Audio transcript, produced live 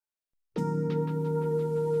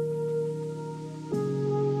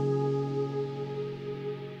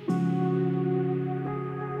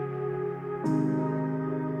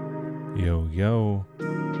Yo.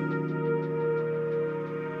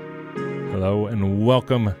 Hello and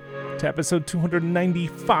welcome to episode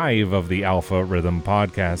 295 of the Alpha Rhythm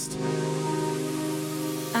Podcast.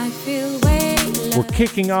 We're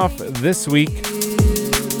kicking off this week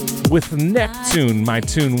with Neptune, my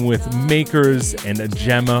tune with Maykors and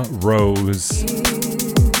Gemma Rose,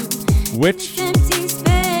 which,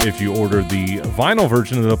 if you order the vinyl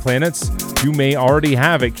version of The Planets, you may already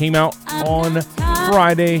have. It came out on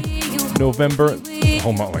Friday, November.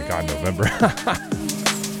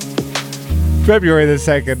 February the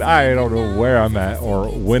 2nd. I don't know where I'm at or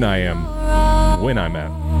when I'm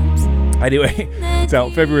at. Anyway, it's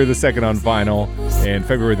out February the 2nd on vinyl and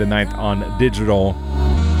February the 9th on digital.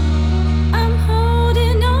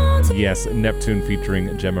 Yes, Neptune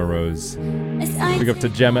featuring Gemma Rose. Big up to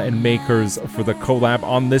Gemma and Maykors for the collab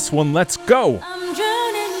on this one. Let's go!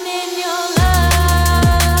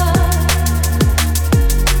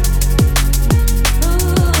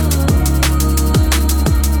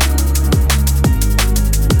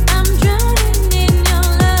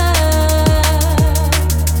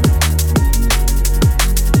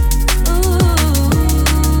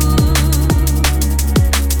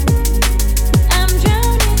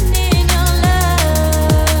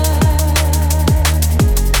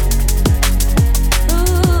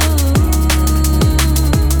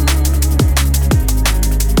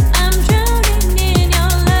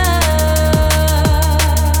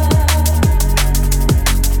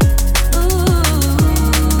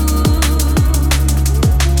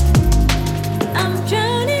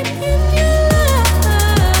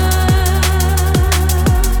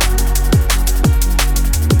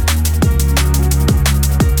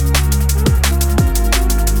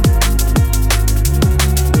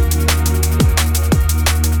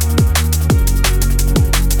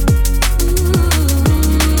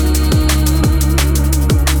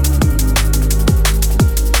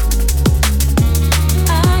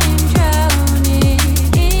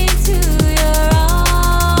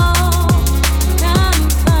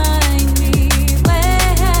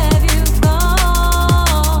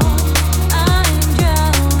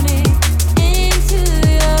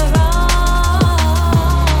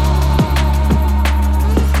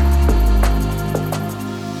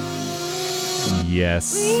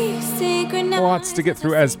 Lots to get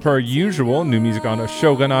through as per usual. New music on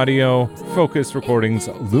Shogun Audio, Fokuz Recordings,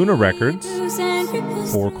 Luna Records,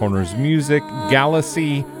 Four Corners Music,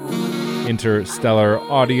 Galacy, Interstellar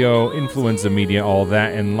Audio, Influenza Media, all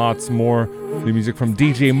that and lots more. New music from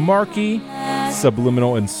DJ Marky,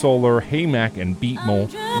 Subliminal and SOLR, Heymac and Beatmool,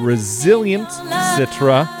 Rezilient,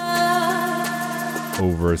 CITRA,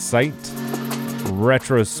 Oversight,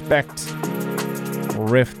 Retrospekt,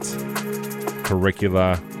 Rift,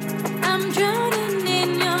 Curricula.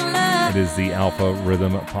 It is the Alpha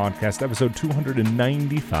Rhythm Podcast, episode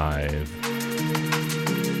 295.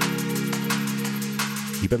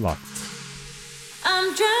 Keep it locked.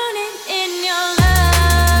 I'm drowning in your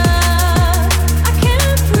love. I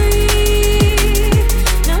can't breathe.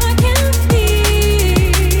 No, I can't feel.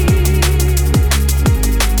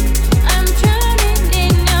 I'm drowning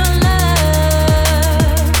in your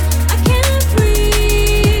love. I can't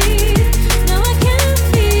breathe. No, I can't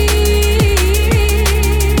feel.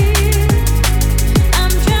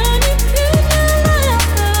 I'm drowning in your love.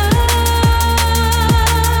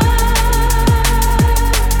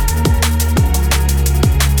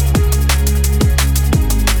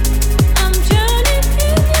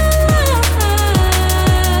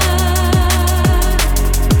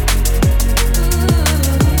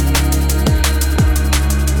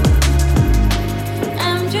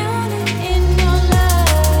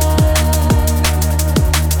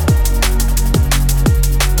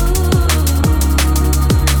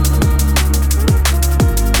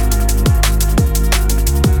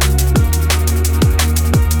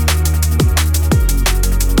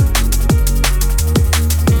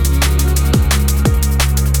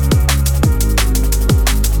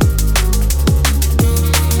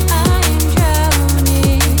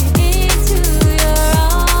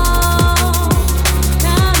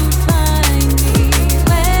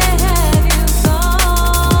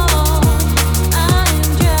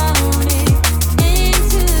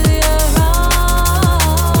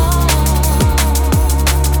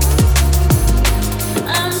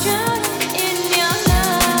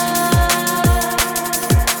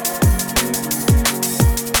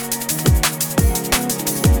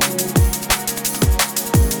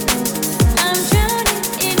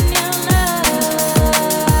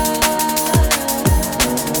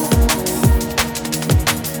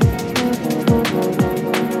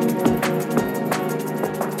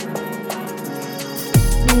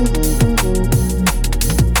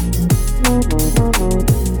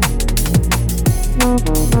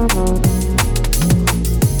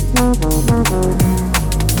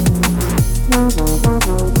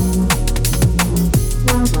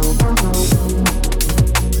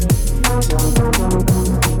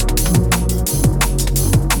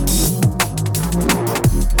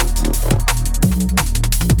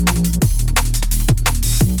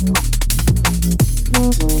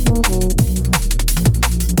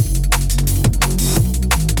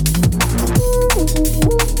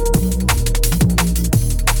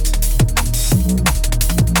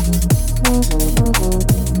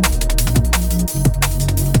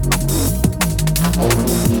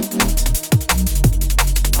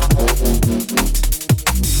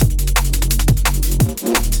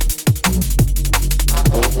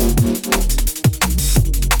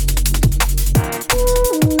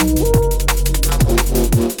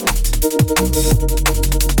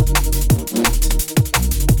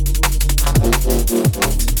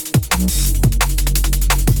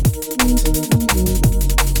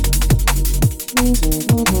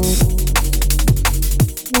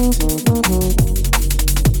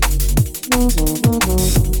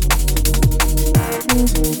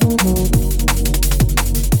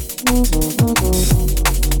 This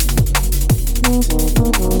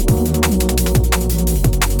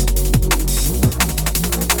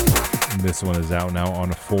one is out now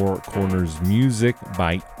on Four Corners Music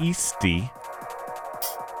by Easty.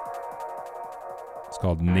 It's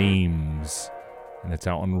called Names, and it's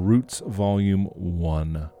out on Roots Volume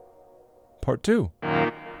 1, Part 2.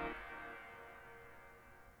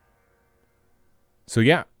 So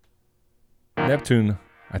yeah, Neptune,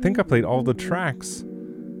 I think I played all the tracks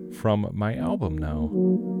from my album now.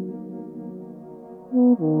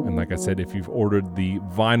 And like I said, if you've ordered the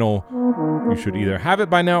vinyl, you should either have it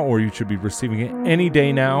by now or you should be receiving it any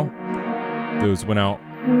day now. Those went out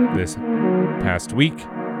this past week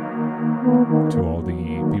to all the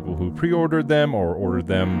people who pre-ordered them or ordered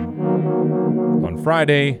them on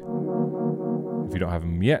Friday. If you don't have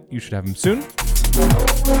them yet, you should have them soon.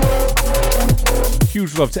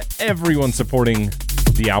 Huge love to everyone supporting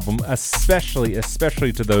the album, especially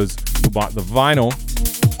to those who bought the vinyl.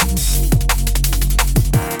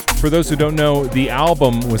 For those who don't know, the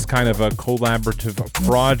album was kind of a collaborative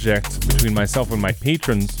project between myself and my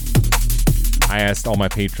patrons. I asked all my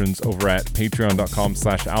patrons over at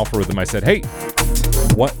patreon.com/alpharhythm. I said, hey,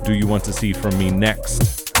 what do you want to see from me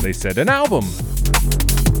next? They said, an album.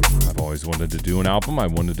 I've always wanted to do an album. I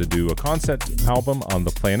wanted to do a concept album on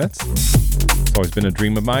the planets. It's always been a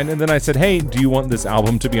dream of mine. And then I said, hey, do you want this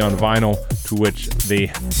album to be on vinyl? To which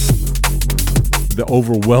the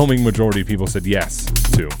overwhelming majority of people said yes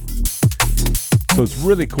to. So it's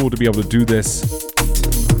really cool to be able to do this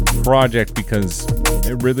project because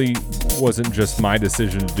it really wasn't just my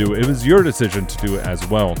decision to do it. It was your decision to do it as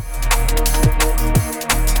well.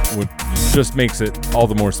 Which just makes it all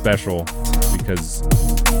the more special because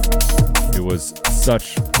it was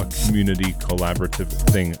such a community collaborative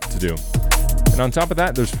thing to do. And on top of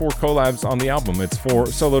that, there's 4 collabs on the album. It's 4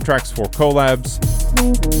 solo tracks, 4 collabs.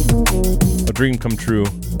 A dream come true.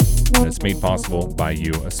 And it's made possible by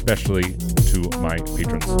you, especially to my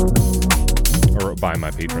patrons. Or by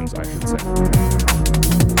my patrons, I should say.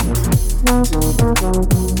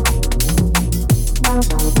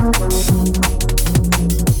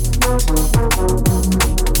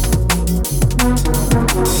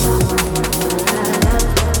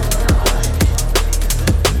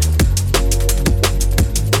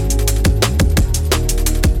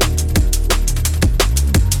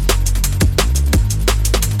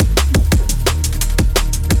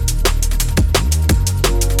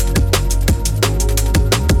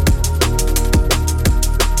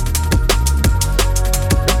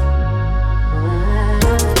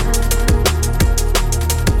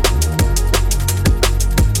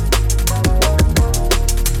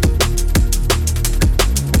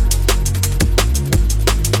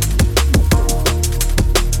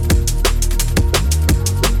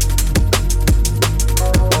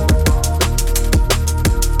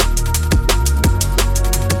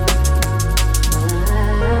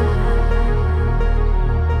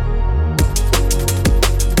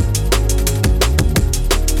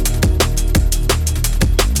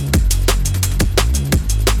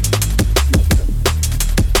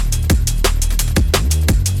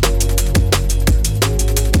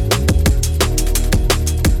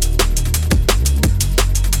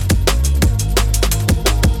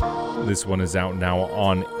 This one is out now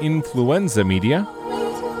on Influenza Media.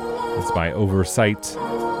 It's by Oversight.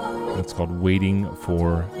 And it's called Waiting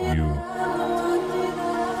for You.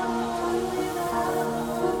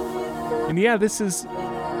 And yeah, this is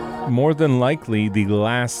more than likely the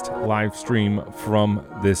last live stream from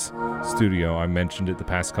this studio. I mentioned it the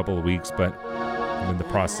past couple of weeks, but I'm in the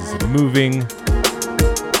process of moving.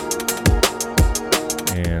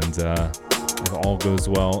 And if all goes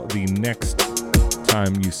well, the next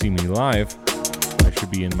time you see me live, I should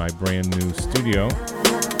be in my brand new studio.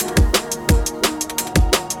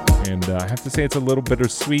 And I have to say it's a little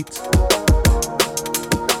bittersweet.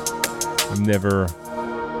 I've never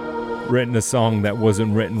written a song that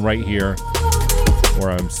wasn't written right here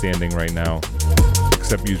where I'm standing right now,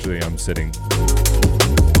 except usually I'm sitting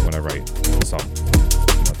when I write a song,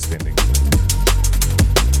 I'm not standing.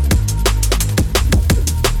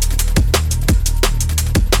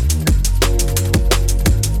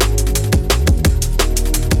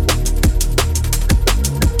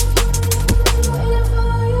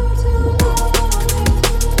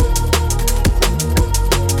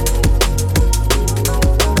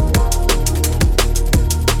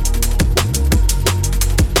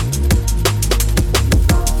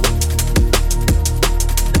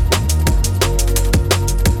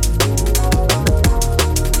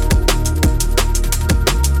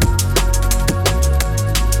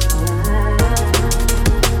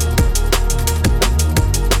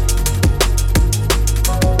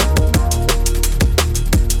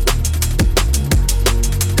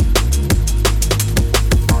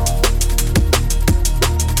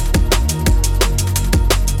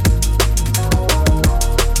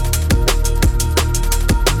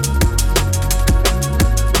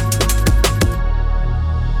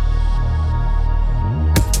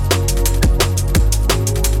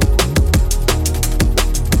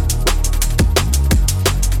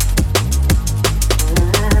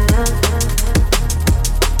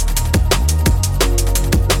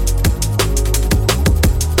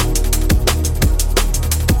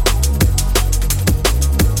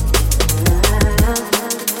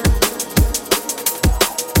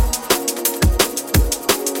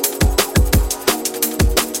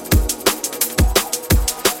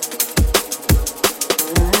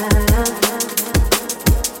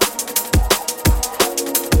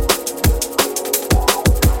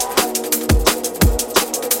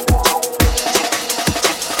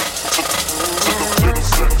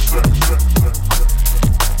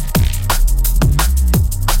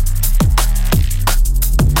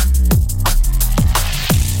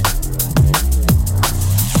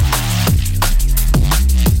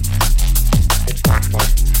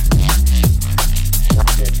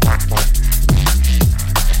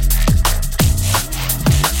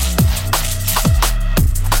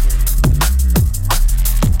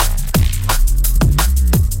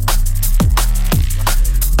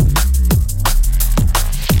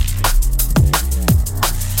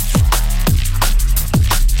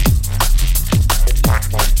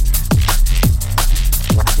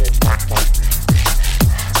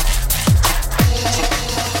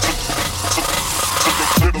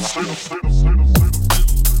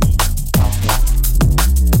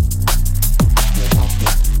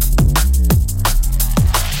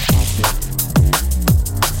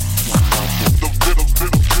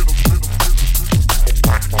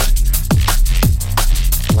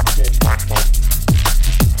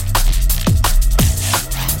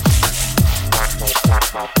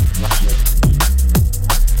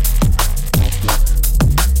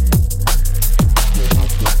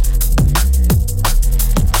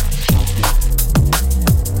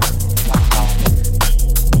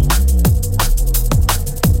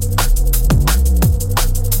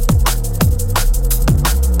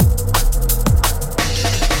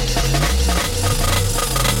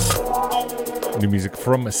 New music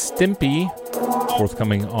from Stimpy,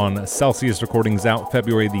 forthcoming on Celsius Recordings, out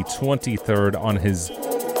February the 23rd on his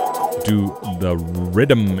Do the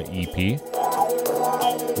Riddim EP.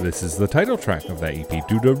 This is the title track of that EP,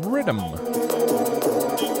 Do the Riddim.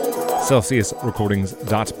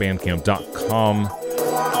 CelsiusRecordings.bandcamp.com.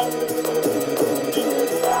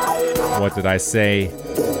 What did I say?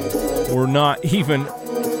 We're not even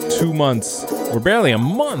 2 months, we're barely a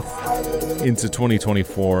month into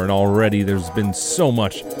 2024, and already there's been so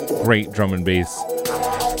much great drum and bass.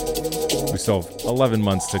 We still have 11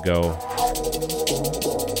 months to go.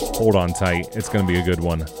 Hold on tight, it's going to be a good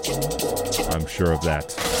one. I'm sure of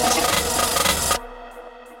that.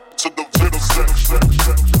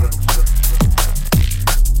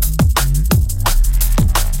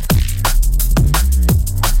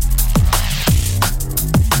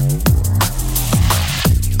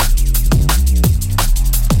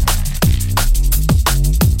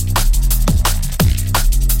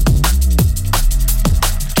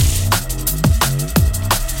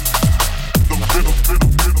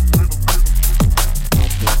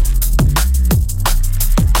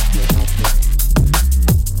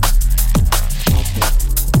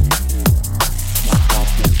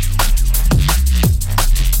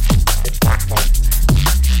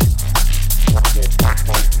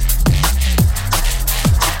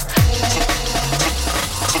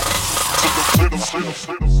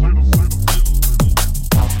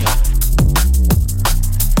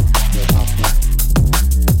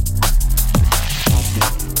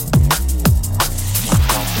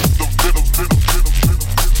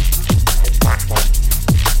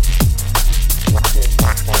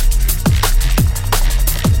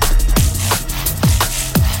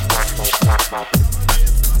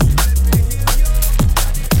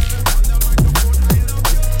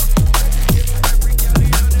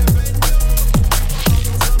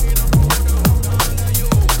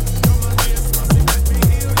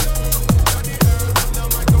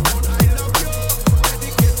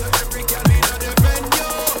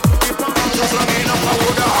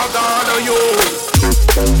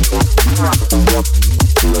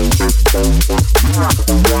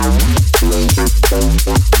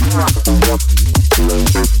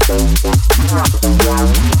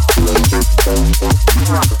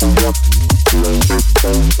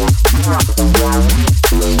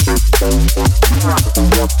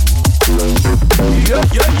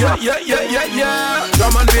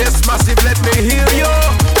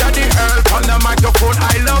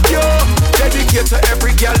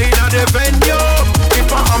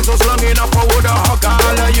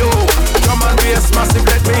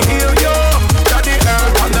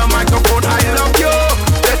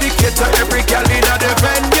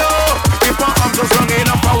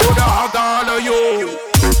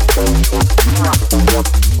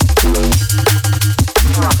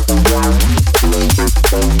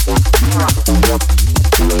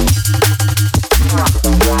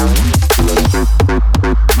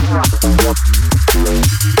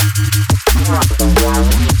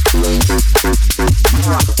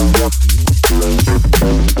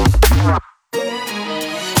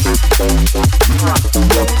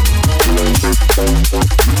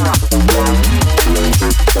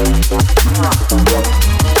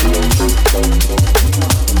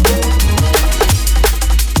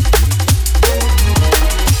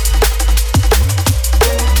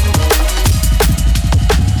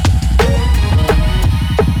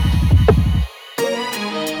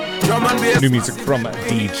 New music from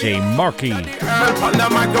DJ Marky.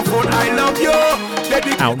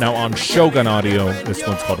 Out now on Shogun Audio. This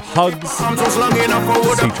one's called Hugs,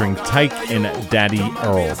 featuring Tyke and Daddy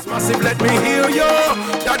Earl. Let me hear you,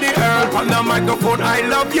 Daddy Earl on the microphone. I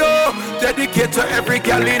love you. Dedicate to every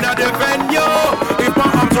girl in the venue. If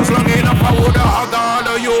my arms was long enough, I would hug all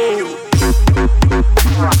of you.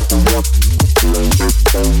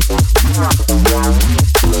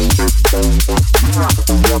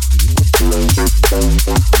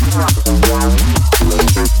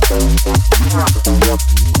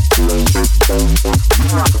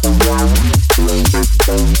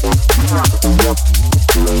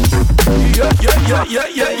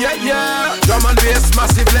 Yeah. Drum and bass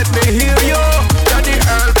massive, let me hear you. Daddy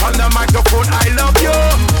Earl on the microphone, I love you.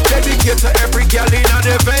 Dedicate to every girl in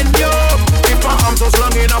the venue. If my arms was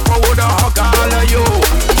long enough, I would hug all of you.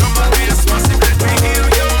 Drum and bass massive, let me hear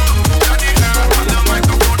you. Daddy Earl on the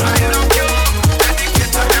microphone, I love you.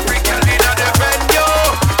 Dedicate to every girl in the venue.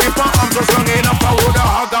 If my arms was long enough, I would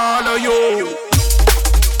hug all of you.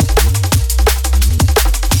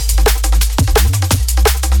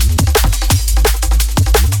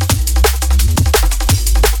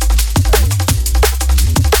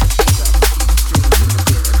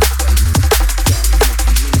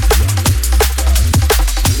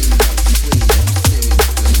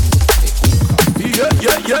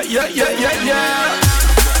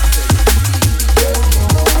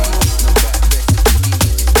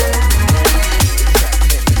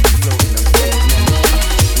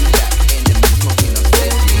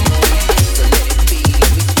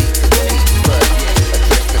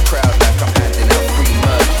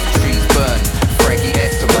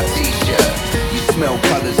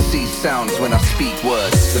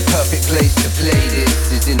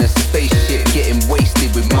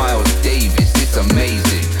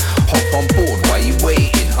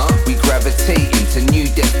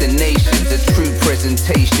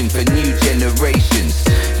 representation for new generations.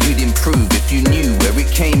 You'd improve if you knew where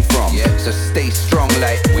it came from. So stay strong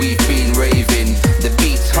like we've been raving. The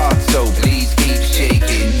beat's hard, so please keep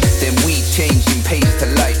shaking. Then we change in pace to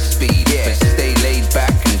light speed, but stay laid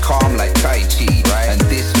back and calm like Tai Chi. And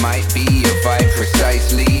this might be a vibe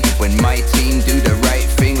precisely when my team do the right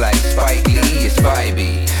thing like Spike Lee. It's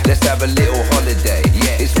vibey. Let's have a little holiday.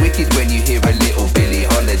 It's wicked when you hear a little Billie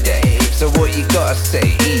Holiday. So what you gotta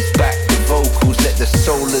say? Ease back the vocals, let the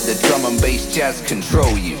soul of the drum and bass jazz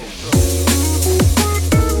control you.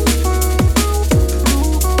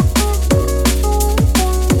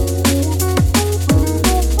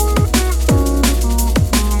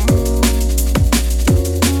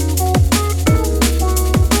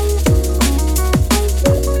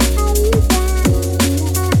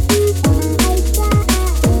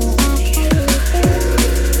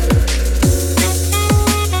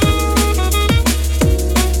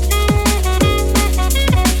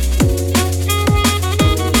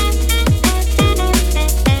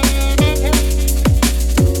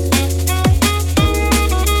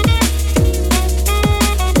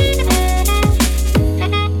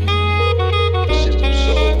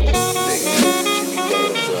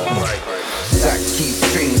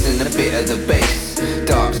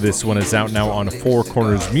 This one is out now on Four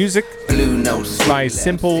Corners Music by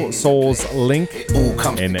Simple Souls Link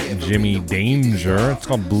and Jimmy Danger. It's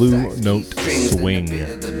called Blue Note Swing.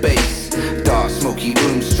 Dark smoky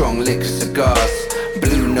room, strong liquor cigars.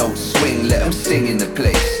 Blue Note swing, let them sing in the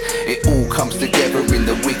place. It all comes together in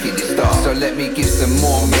the wickedest art. So let me give some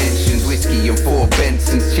more mentions. Whiskey and 4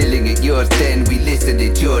 Bensons, chilling at yours den. We listen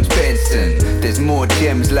to George Benson. There's more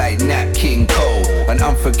gems like Nat King Cole. And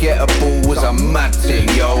unforgettable was a mad thing,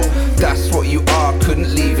 yo. That's what you are,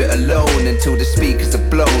 couldn't leave it alone until the speakers are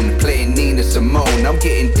blown. Playing Nina Simone, I'm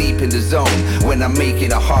getting deep in the zone when I'm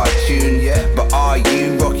making a hard tune. But are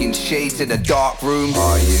you rocking shades in a dark room?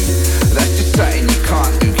 Are you? That's just something you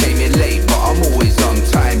can't do. Came in late, but I'm always on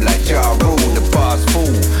time like Ja Rule. The bar's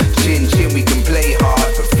full. Chin chin, we can play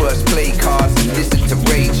hard, but first play cards and listen to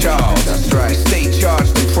Ray Charles. That's right. We stay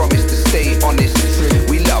charged and promise to stay honest.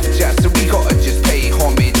 We love jazz, so we gotta just pay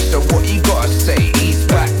homage. So what you gotta say? Ease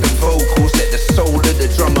back the vocals, let the soul of the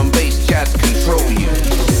drum and bass jazz control you.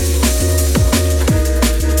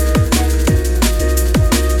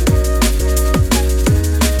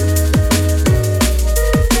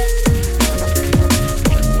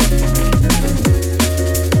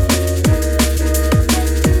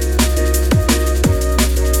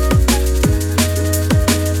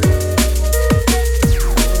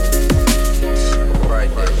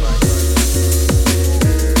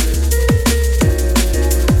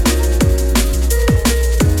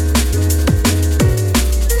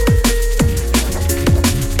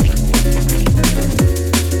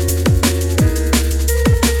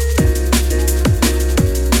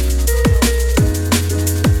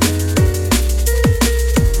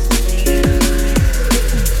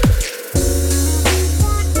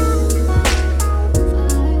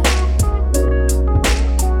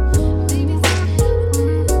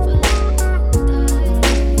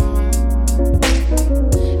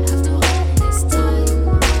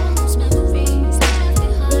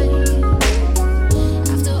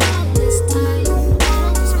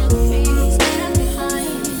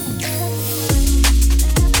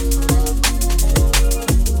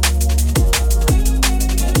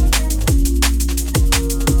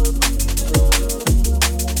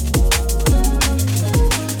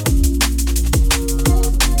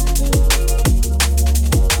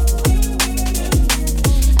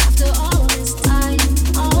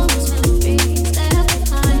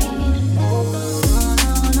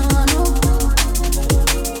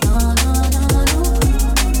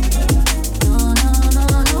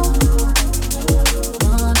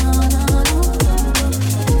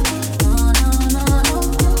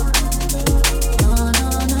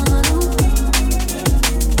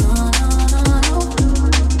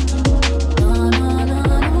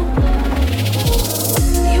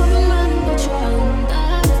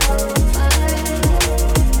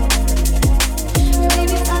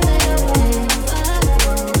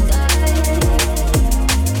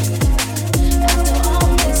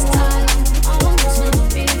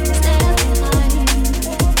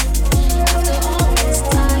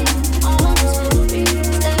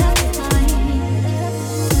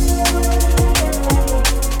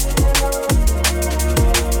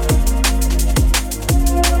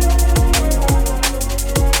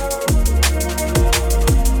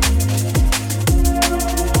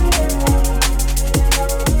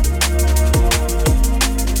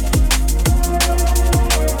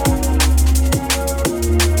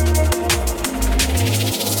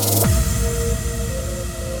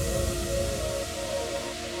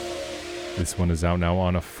 one is out now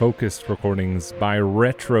on a Fokuz Recordings by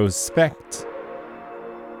Retrospekt.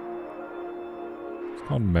 It's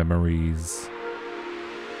called Memories.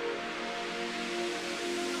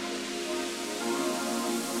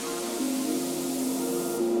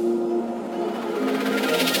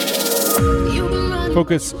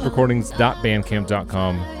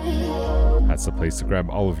 FokuzRecordings.bandcamp.com. That's the place to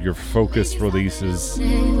grab all of your Fokuz releases. The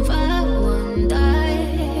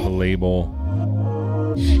label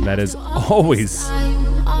that is always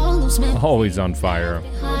on fire.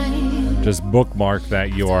 Just bookmark that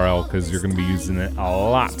URL because you're going to be using it a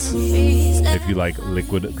lot if you like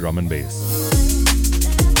liquid drum and bass.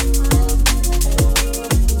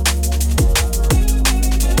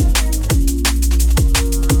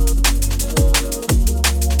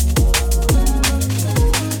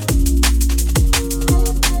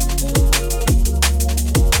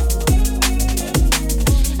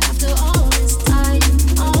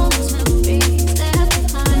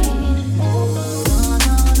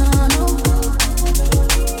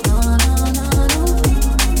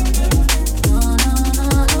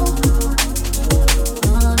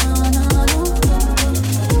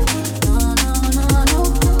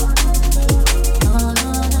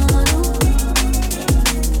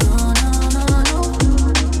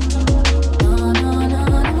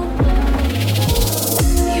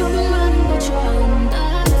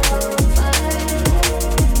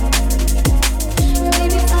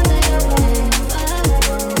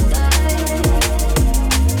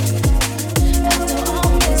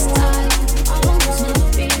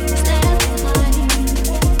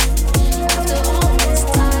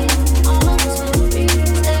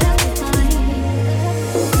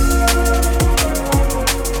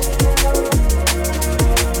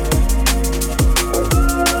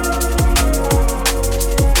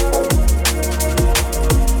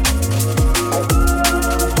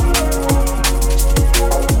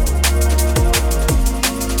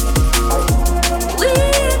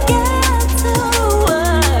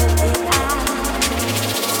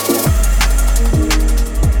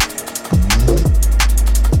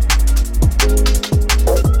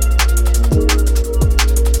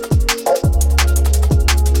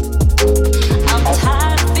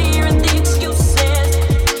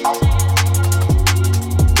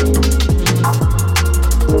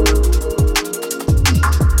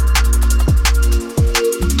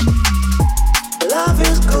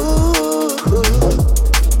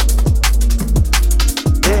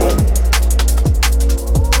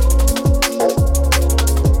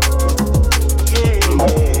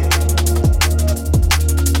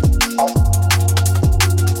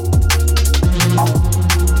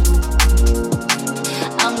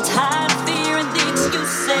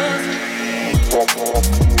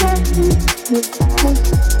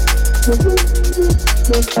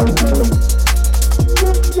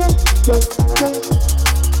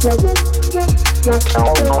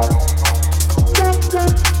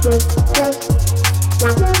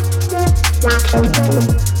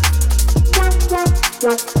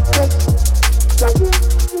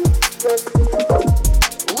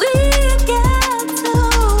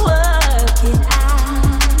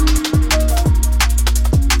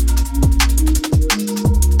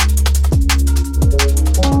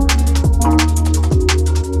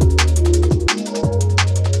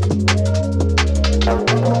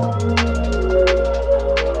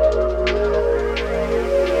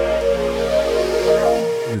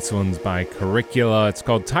 Curricula. It's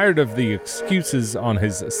called Tired of the Excuses on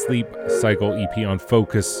his Sleep Cycle EP on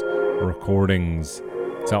Fokuz Recordings.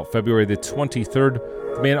 It's out February the 23rd.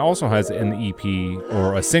 The man also has an EP,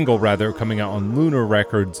 or a single rather, coming out on Lunar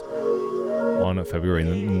Records on February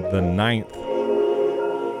the 9th.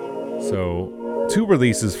 So, 2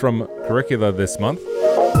 releases from Curricula this month.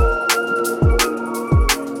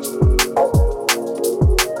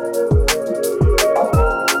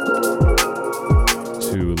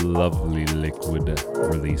 2 lovely liquid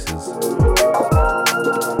releases.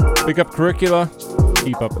 Pick up Curricula.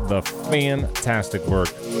 Keep up the fantastic work.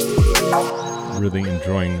 Really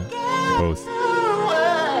enjoying both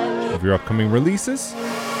of your upcoming releases.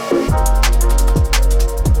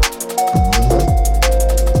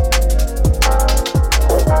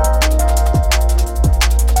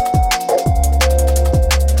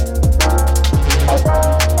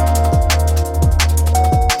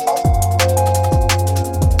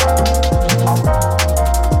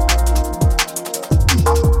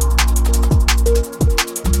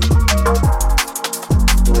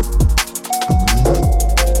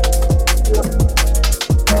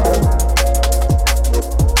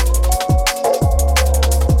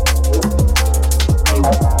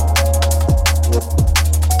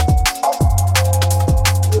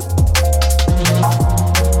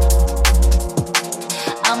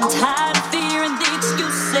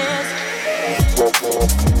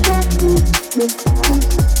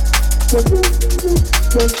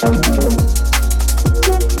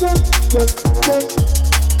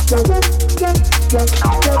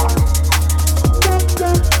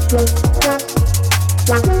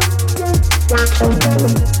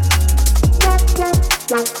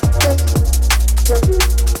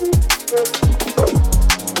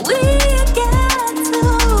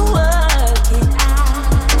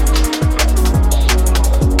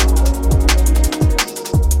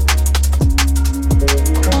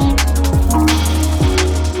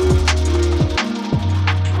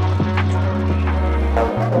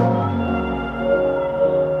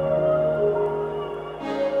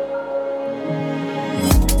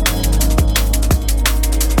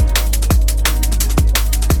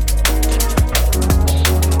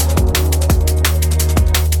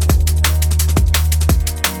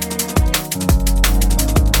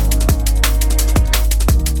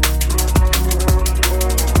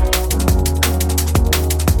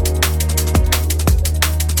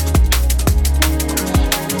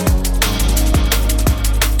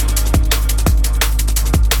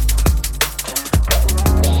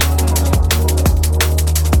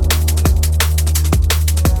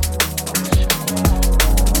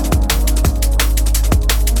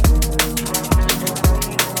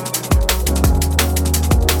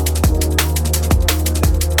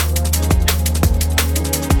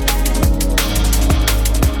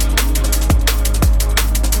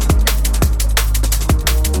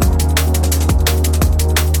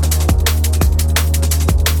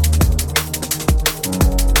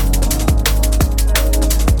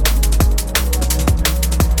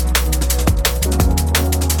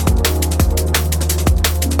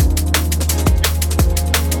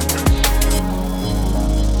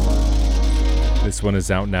 This one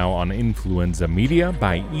is out now on Influenza Media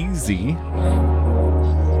by Easty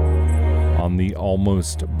on the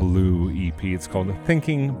Almost Blue EP. It's called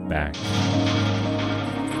Thinking Back.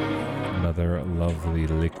 Another lovely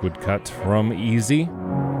liquid cut from Easty.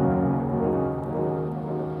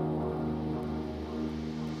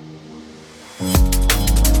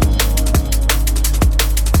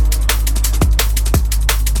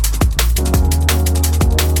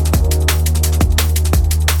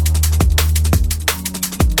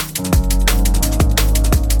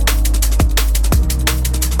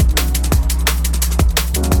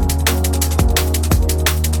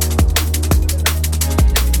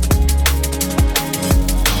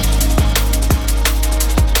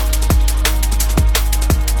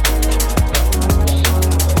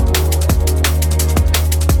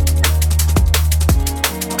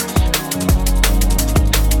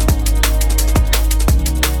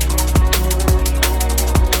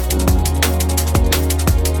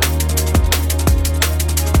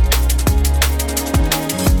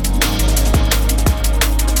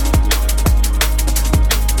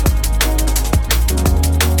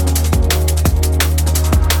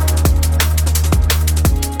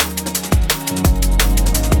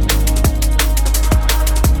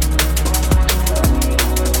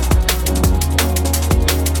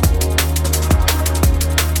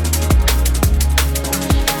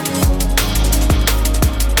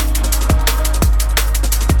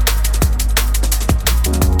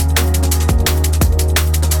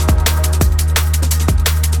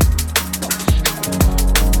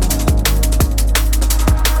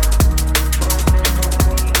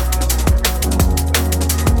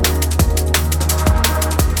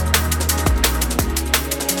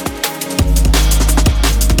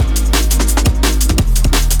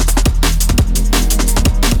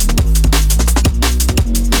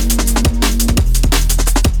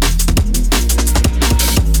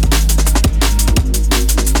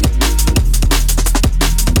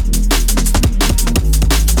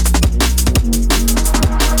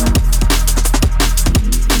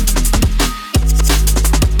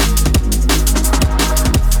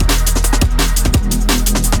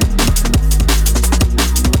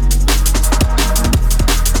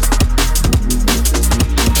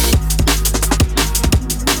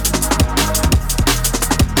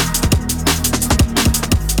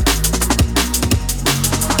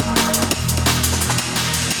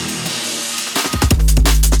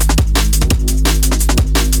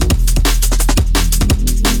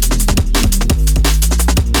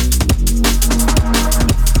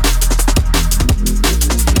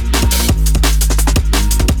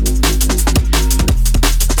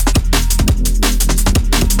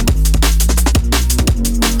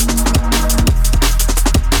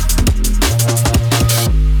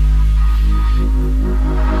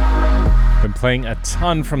 Playing a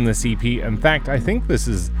ton from this EP. In fact, I think this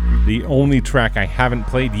is the only track I haven't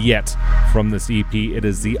played yet from this EP. It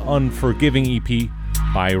is the Unforgiving EP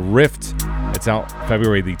by Rift. It's out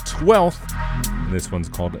February the 12th. And this one's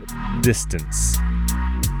called Distance.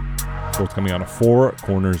 Forthcoming on Four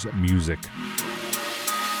Corners Music.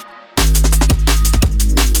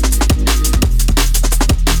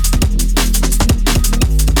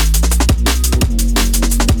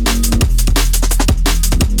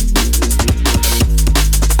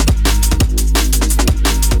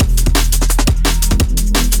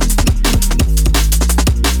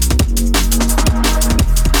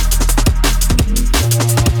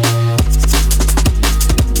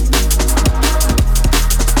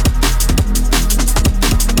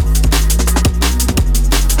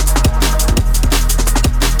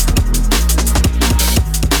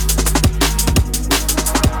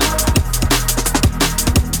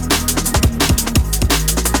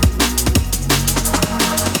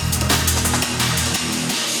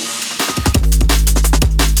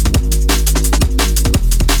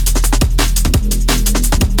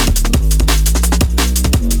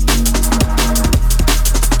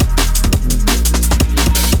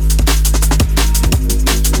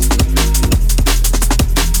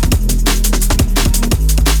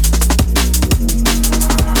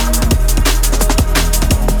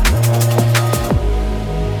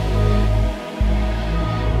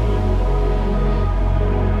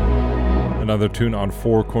 Another tune on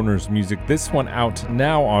Four Corners Music. This one out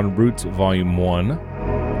now on Roots Volume 1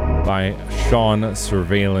 by Shaun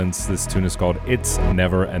Surveillance. This tune is called It's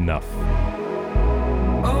Never Enough.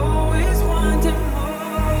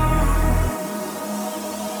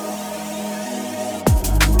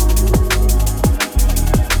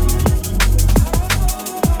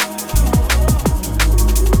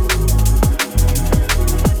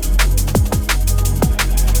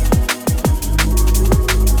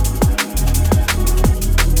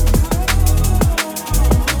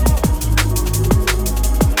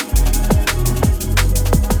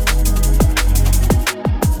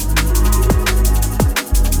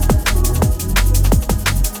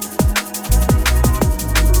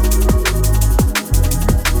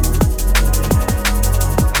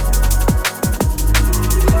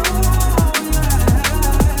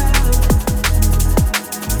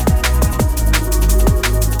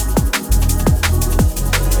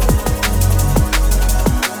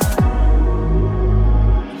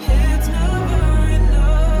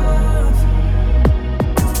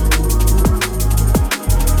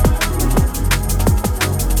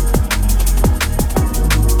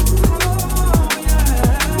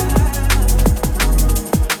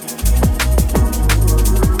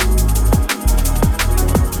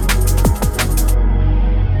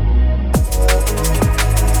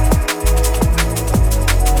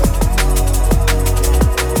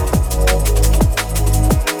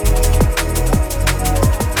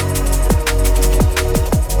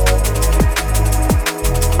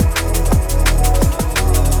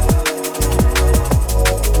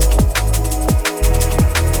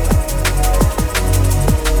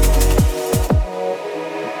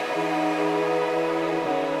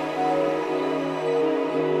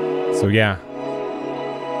 So yeah,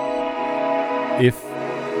 if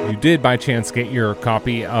you did by chance get your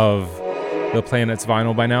copy of The Planet's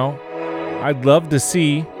vinyl by now, I'd love to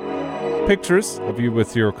see pictures of you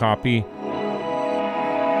with your copy.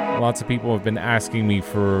 Lots of people have been asking me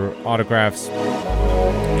for autographs.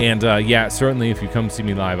 And yeah, certainly if you come see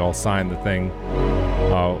me live, I'll sign the thing.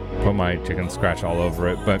 I'll put my chicken scratch all over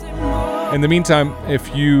it. But in the meantime,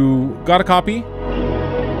 if you got a copy,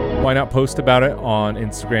 why not post about it on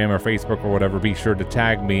Instagram or Facebook or whatever? Be sure to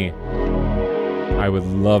tag me. I would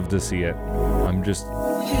love to see it. I'm just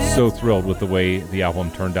so thrilled with the way the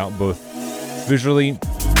album turned out, both visually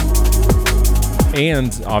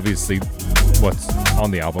and obviously what's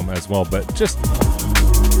on the album as well. But just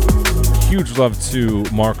huge love to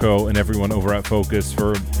Marco and everyone over at Fokuz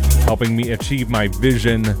for helping me achieve my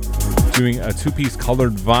vision, doing a two-piece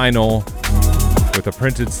colored vinyl with a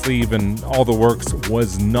printed sleeve, and all the works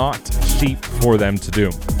was not cheap for them to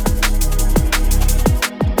do.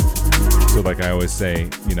 So like I always say,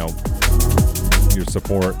 you know, your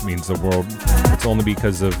support means the world. It's only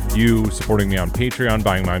because of you supporting me on Patreon,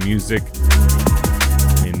 buying my music,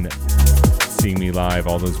 and seeing me live,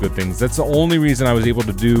 all those good things. That's the only reason I was able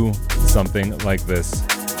to do something like this.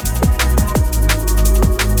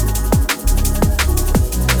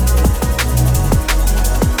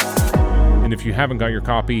 And if you haven't got your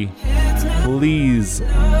copy, please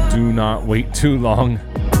do not wait too long,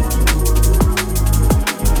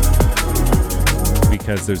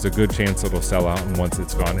 because there's a good chance it'll sell out, and once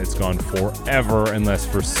it's gone forever, unless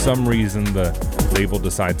for some reason the label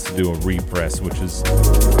decides to do a repress, which is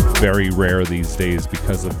very rare these days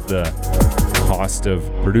because of the cost of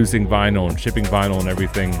producing vinyl and shipping vinyl and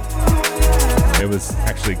everything. It was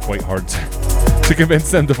actually quite hard to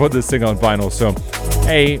convince them to put this thing on vinyl. So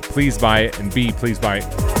A, please buy it, and B, please buy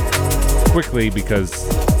it quickly, because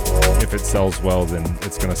if it sells well, then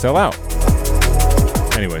it's going to sell out.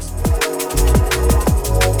 Anyways.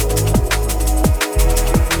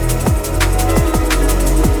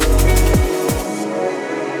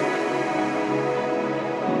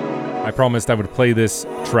 I promised I would play this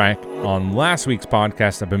track on last week's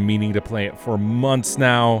podcast. I've been meaning to play it for months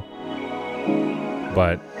now,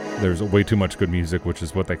 but there's way too much good music, which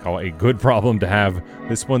is what they call a good problem to have.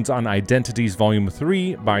 This one's on Identities Volume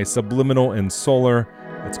 3 by Subliminal and SOLR.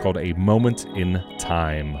 It's called A Moment in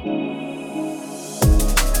Time.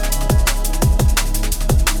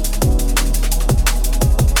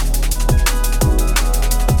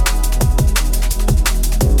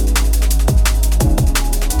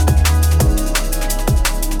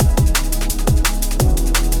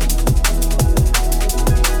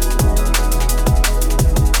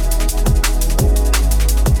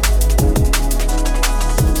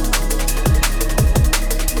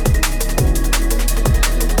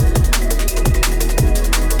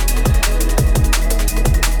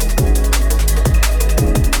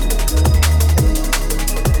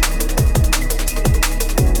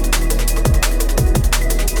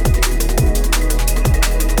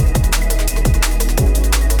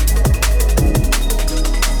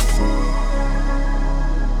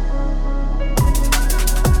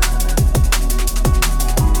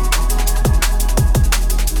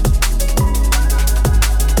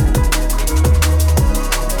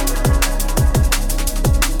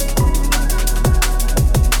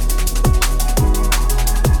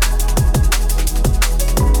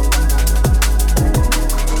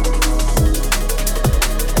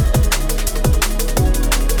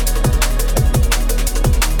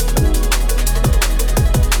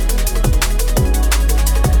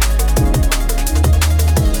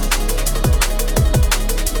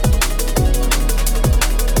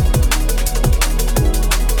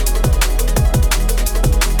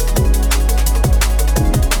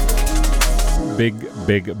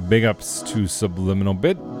 Big ups to Subliminal.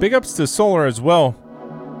 Big ups to SOLR as well.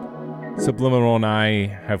 Subliminal and I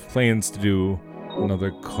have plans to do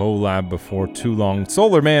another collab before too long.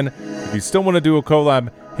 SOLR, man, if you still want to do a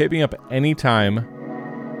collab, hit me up anytime.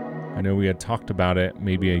 I know we had talked about it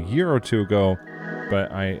maybe a year or two ago, but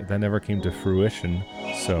that never came to fruition.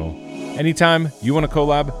 So anytime you want to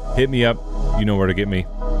collab, hit me up. You know where to get me.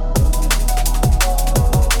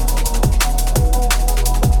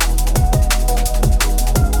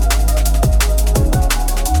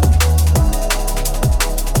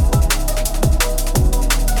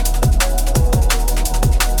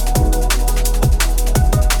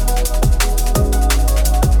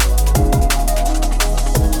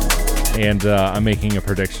 And I'm making a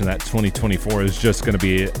prediction that 2024 is just going to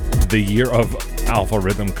be the year of Alpha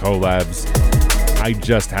Rhythm collabs. I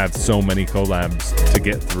just have so many collabs to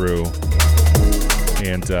get through.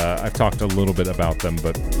 And I've talked a little bit about them,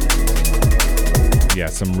 but yeah,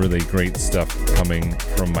 some really great stuff coming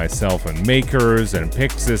from myself and Maykors and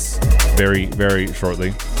Pixis very, very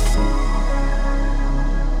shortly.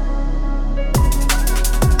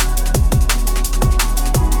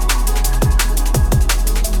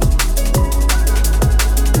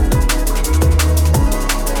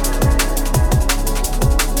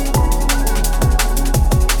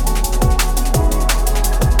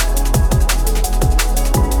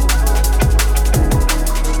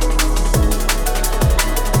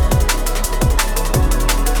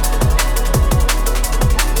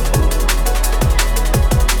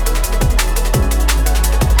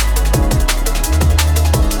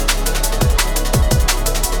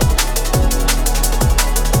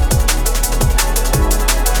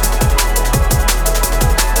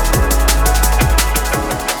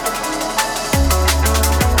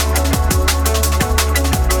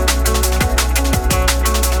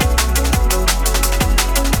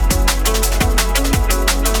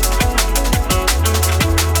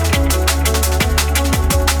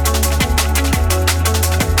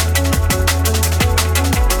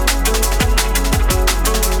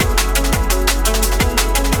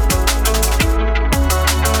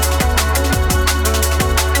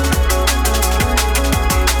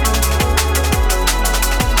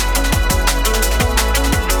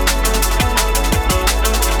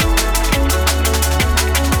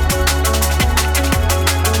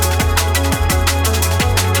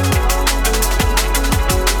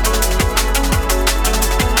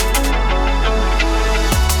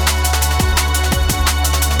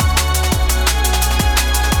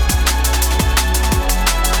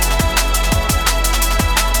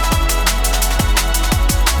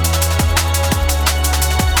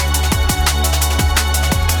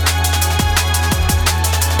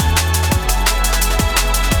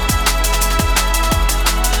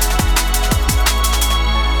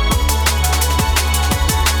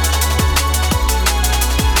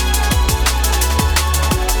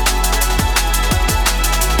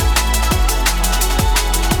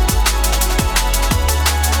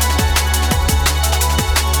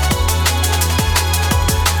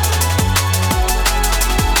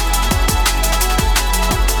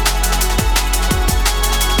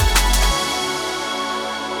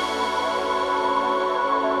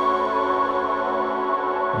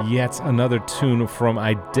 Yet another tune from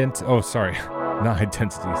not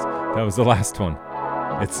Identities. That was the last one.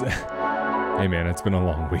 Hey man, it's been a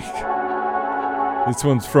long week. This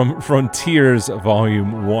one's from Frontiers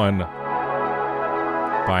Volume 1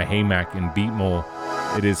 by Heymac and Beatmool.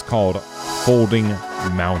 It is called Folding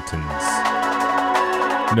Mountains.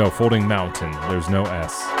 No, Folding Mountain. There's no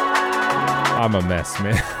S. I'm a mess,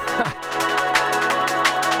 man.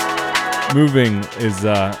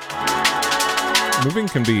 Moving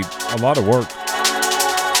can be a lot of work.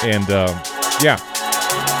 And yeah,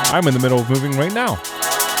 I'm in the middle of moving right now.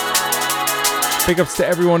 Big ups to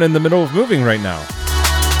everyone in the middle of moving right now.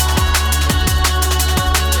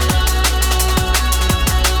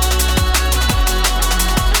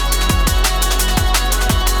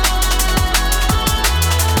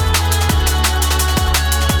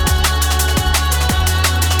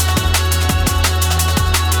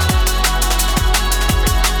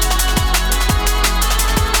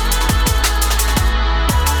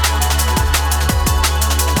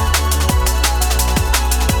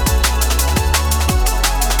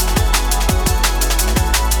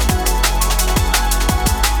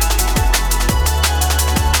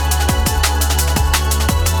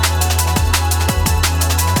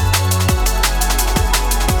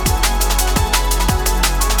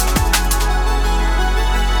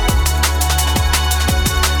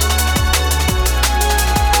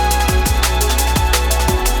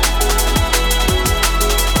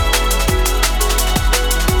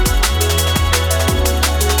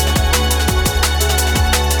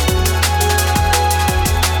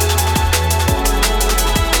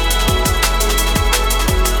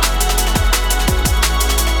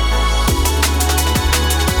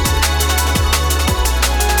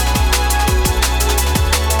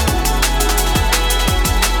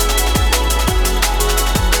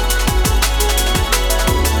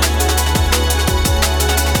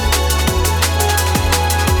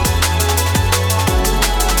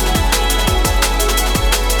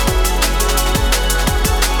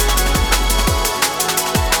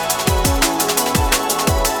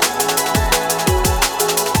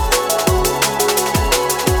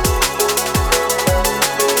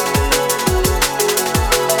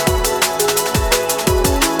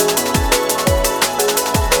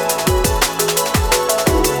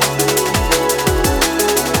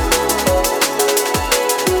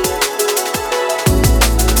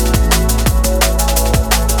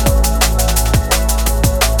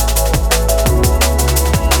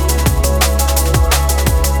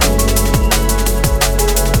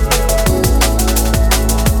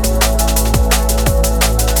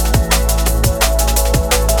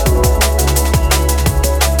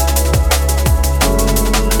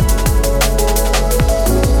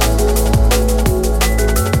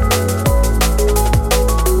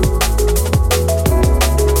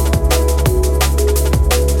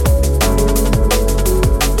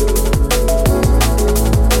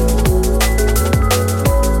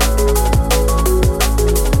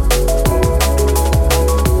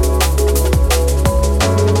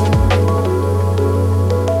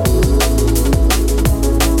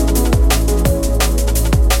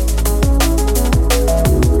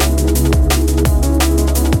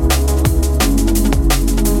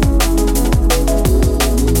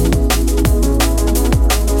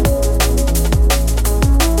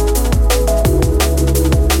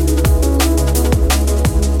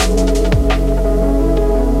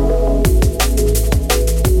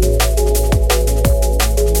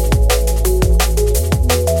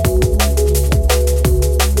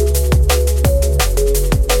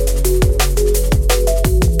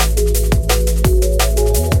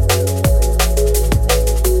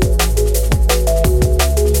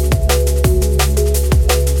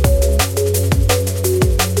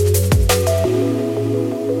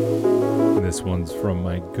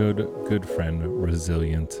 good friend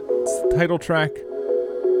Rezilient. It's the title track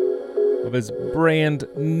of his brand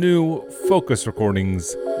new Fokuz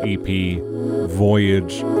Recordings EP,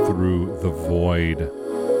 Voyage Through the Void.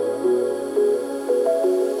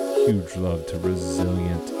 Huge love to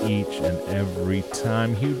Rezilient each and every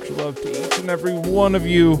time. Huge love to each and every one of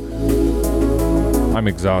you. I'm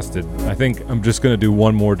exhausted. I think I'm just going to do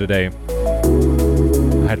one more today.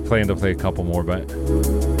 I had planned to play a couple more, but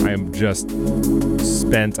I am just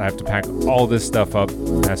spent. I have to pack all this stuff up.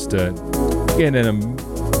 Has to get in a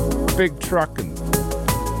big truck and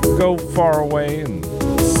go far away and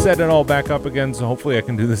set it all back up again. So hopefully I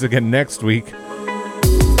can do this again next week.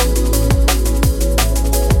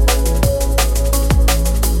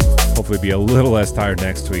 Hopefully be a little less tired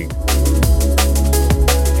next week.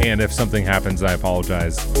 And if something happens, I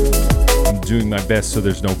apologize. I'm doing my best so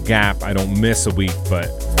there's no gap. I don't miss a week, but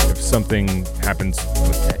something happens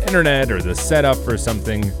with the internet or the setup or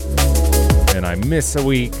something and I miss a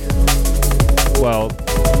week, well,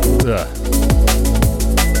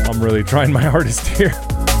 I'm really trying my hardest here.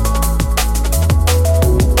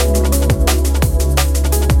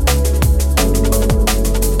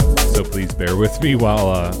 So please bear with me while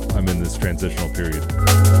I'm in this transitional period.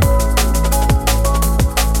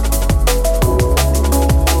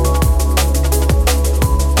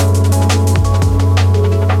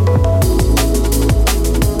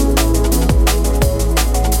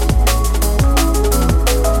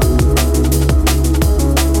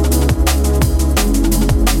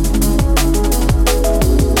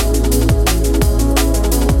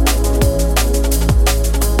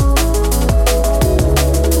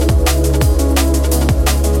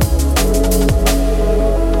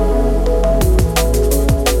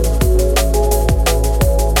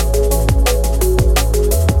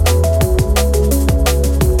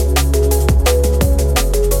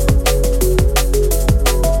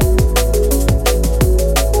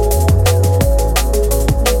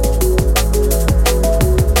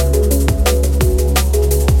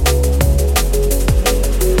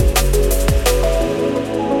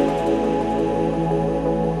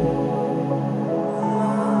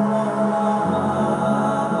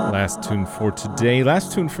 For today,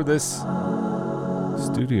 last tune for this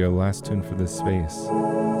studio, last tune for this space,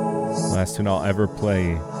 last tune I'll ever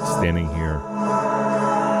play standing here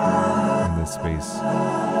in this space.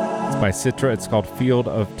 It's by CITRA, it's called Field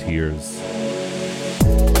of Tears.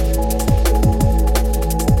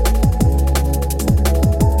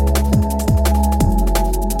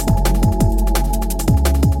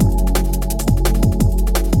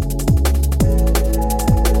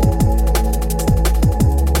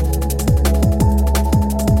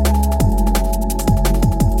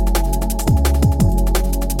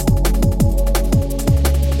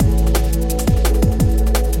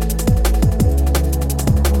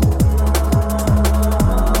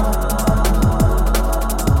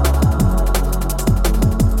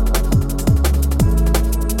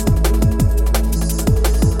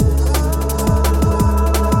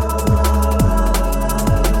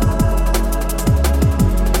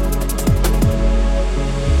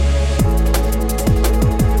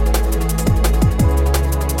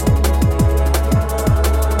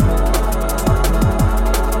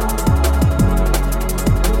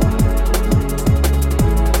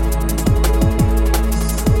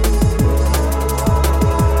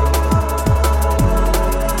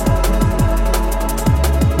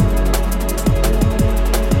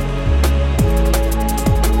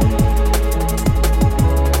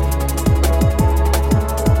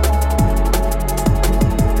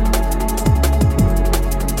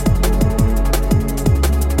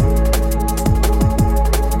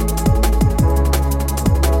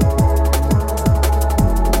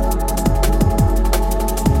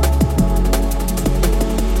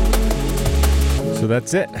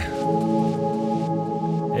 That's it.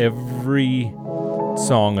 Every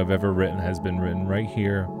song I've ever written has been written right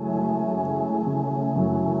here.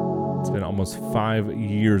 It's been almost 5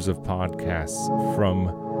 years of podcasts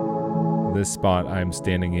from this spot I'm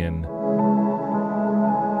standing in.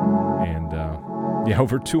 And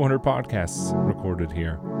over 200 podcasts recorded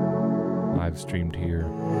here, live streamed here.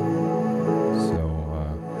 So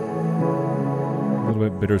a little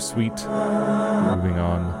bit bittersweet. Moving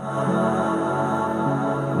on.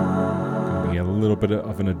 A little bit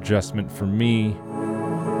of an adjustment for me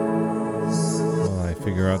while I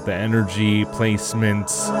figure out the energy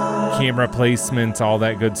placements, camera placements, all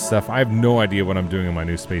that good stuff. I have no idea what I'm doing in my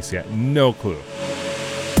new space yet. No clue.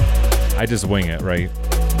 I just wing it, right?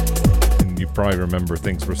 And you probably remember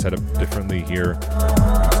things were set up differently here.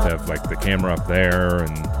 I used to have like the camera up there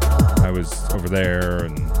and I was over there,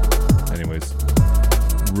 and anyways,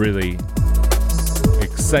 really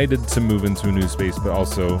excited to move into a new space, but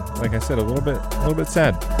also, like I said, a little bit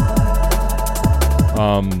sad.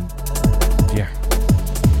 Yeah.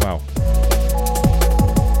 Wow.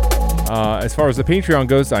 As far as the Patreon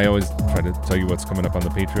goes, I always try to tell you what's coming up on the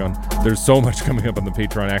Patreon. There's so much coming up on the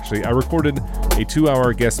Patreon, actually. I recorded a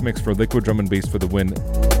 2-hour guest mix for Liquid Drum and Bass for the Win.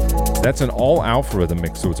 That's an all Alpha Rhythm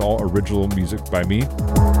mix, so it's all original music by me.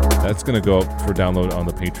 That's going to go up for download on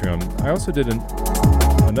the Patreon. I also did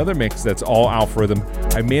another mix that's all Alpha Rhythm.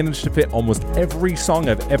 I managed to fit almost every song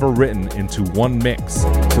I've ever written into one mix.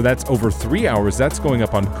 So that's over 3 hours. That's going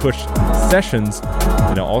up on Kush Sessions.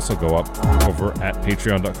 And it'll also go up over at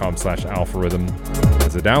patreon.com/alpharhythm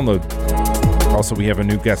as a download. Also, we have a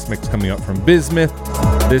new guest mix coming up from Bismuth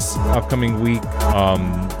this upcoming week.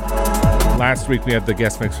 Last week we had the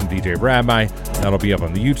guest mix from DJ Rabbi. That'll be up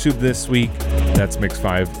on the YouTube this week. That's mix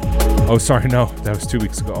 5. Oh, sorry, no, that was 2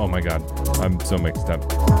 weeks ago. Oh my god, I'm so mixed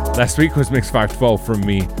up. Last week was mix 512 from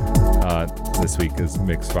me. This week is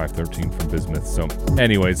mix 513 from Bismuth. So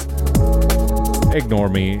anyways, ignore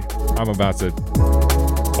me. I'm about to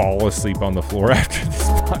fall asleep on the floor after this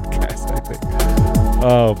podcast, I think.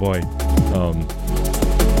 Oh boy.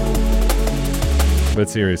 But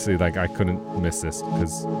seriously, like, I couldn't miss this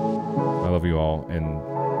because I love you all. And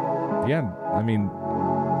yeah, I mean,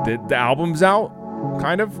 the album's out,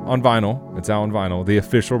 kind of, on vinyl. It's out on vinyl. The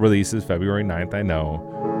official release is February 9th, I know.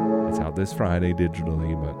 It's out this Friday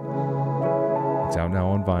digitally, but it's out now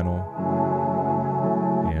on vinyl.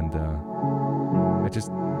 And I just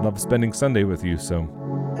love spending Sunday with you. So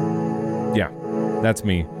yeah, that's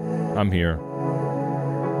me. I'm here.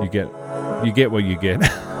 You get what you get.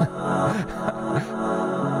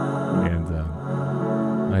 And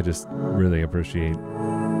I just really appreciate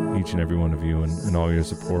each and every one of you and all your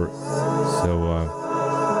support.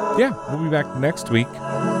 So yeah, we'll be back next week,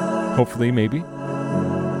 hopefully, maybe.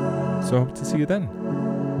 So hope to see you then.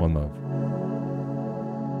 One love.